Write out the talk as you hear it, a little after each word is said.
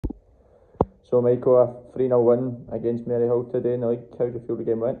So Michael, a 3-0 win against Maryhill today in the league. How do you feel the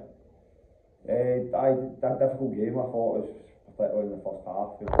game went? That difficult game, I thought, was particularly in the first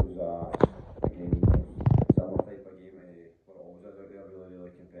half. It was a game, similar type of game where it always is out there,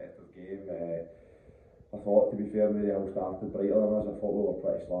 really competitive game. I thought, to be fair, Maryhill started brighter than us. I thought we were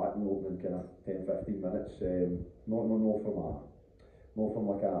pretty slack in the opening kind of 10-15 minutes. Not from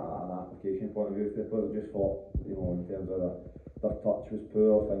like an application point of view, but I just thought, in terms of their touch was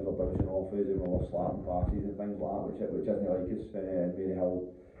poor, things were bouncing off us, and we were slapping passes and things like that, which isn't like us.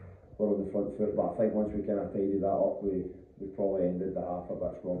 Maryhill were on the front foot, but I think once we kind of tidied that up, we probably ended the half a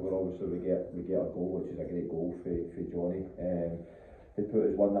bit stronger. Obviously, we get a goal, which is a great goal for Johnny. They put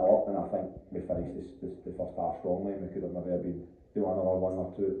us 1-0 up, and I think we finished the first half strongly, and we could have maybe been doing another 1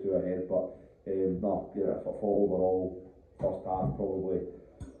 or 2 ahead. But I thought overall, first half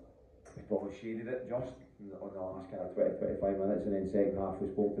we probably shaded it just on the last kind of 20-25 minutes, and then second half we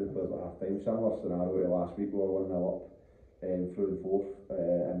spoke to the players at half time. Similar scenario to last week, we were 1-0 up through the fourth,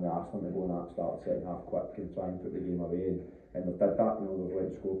 and we asked them to go and start the second half quick and try and put the game away, and they did that. They've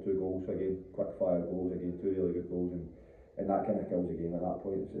went and scored 2 goals again, quick fire goals again, 2 really good goals, and that kind of kills the game at that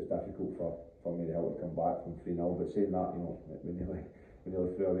point. It's difficult for Maryhill to come back from 3-0, but saying that, we nearly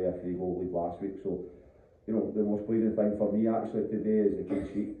threw away a 3-goal lead last week. So the most pleasing thing for me actually today is the clean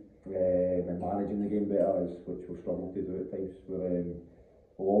sheet, and managing the game better, which we've struggled to do at times.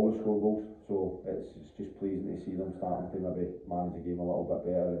 We'll always score goals, so it's just pleasing to see them starting to maybe manage the game a little bit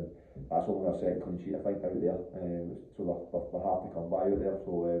better, and that's only their second clean sheet I think out there, so they're hard to come by out there. So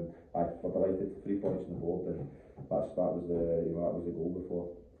we're delighted, 3 points on the board, and that was the goal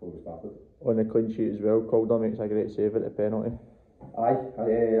before we started. On the clean sheet as well, Calder makes a great save at the penalty.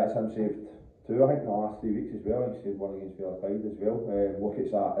 That's him saved 2 I think in the last 3 weeks as well. He saved 1 against Maryhill as well. Look, it's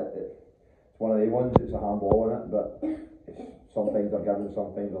one of the ones, it's a handball in it, but sometimes they're given,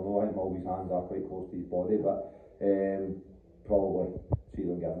 sometimes they're not. I think Mulvey's hands are quite close to his body, but probably see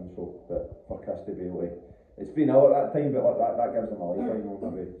them given. So, but for Chris to be able to, it's 3-0 at that time, but that gives them a lifeline,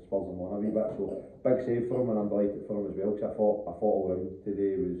 maybe spurs them on a wee bit. So big save for him, and I'm delighted for him as well, because I thought all round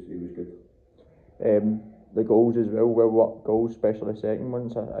today he was good. The goals as well, well-worked goals, especially the second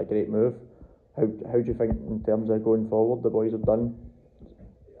one's a great move. How do you think in terms of going forward the boys have done?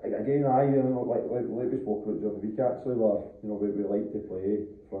 Again, like we spoke about during the week actually, where we like to play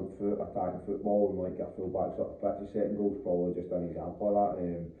front foot attacking football, and like get full backs up the pitch. The second goal's probably just an example of that.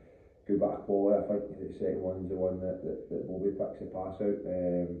 Good bit of quality. I think the second one's the one that Bobby picks the pass out,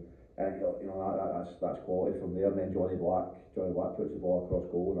 and that's quality from there. And then Johnny Black puts the ball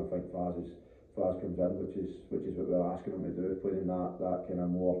across goal, and I think Fraz comes in, which is what we're asking him to do, playing that kind of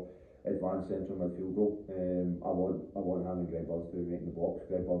more advanced central midfield role. I want him and Greg Burns to be making the box.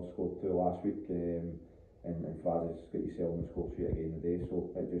 Greg Burns scored 2 last week, and Fraz has got himself on the score sheet again today. So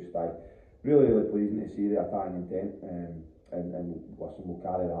it just really pleasing to see the attacking intent, and listen, we'll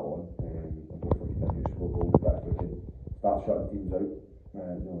carry that on, and hopefully continue to score goals. But if we can start shutting teams out,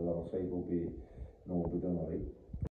 the other side will be doing alright.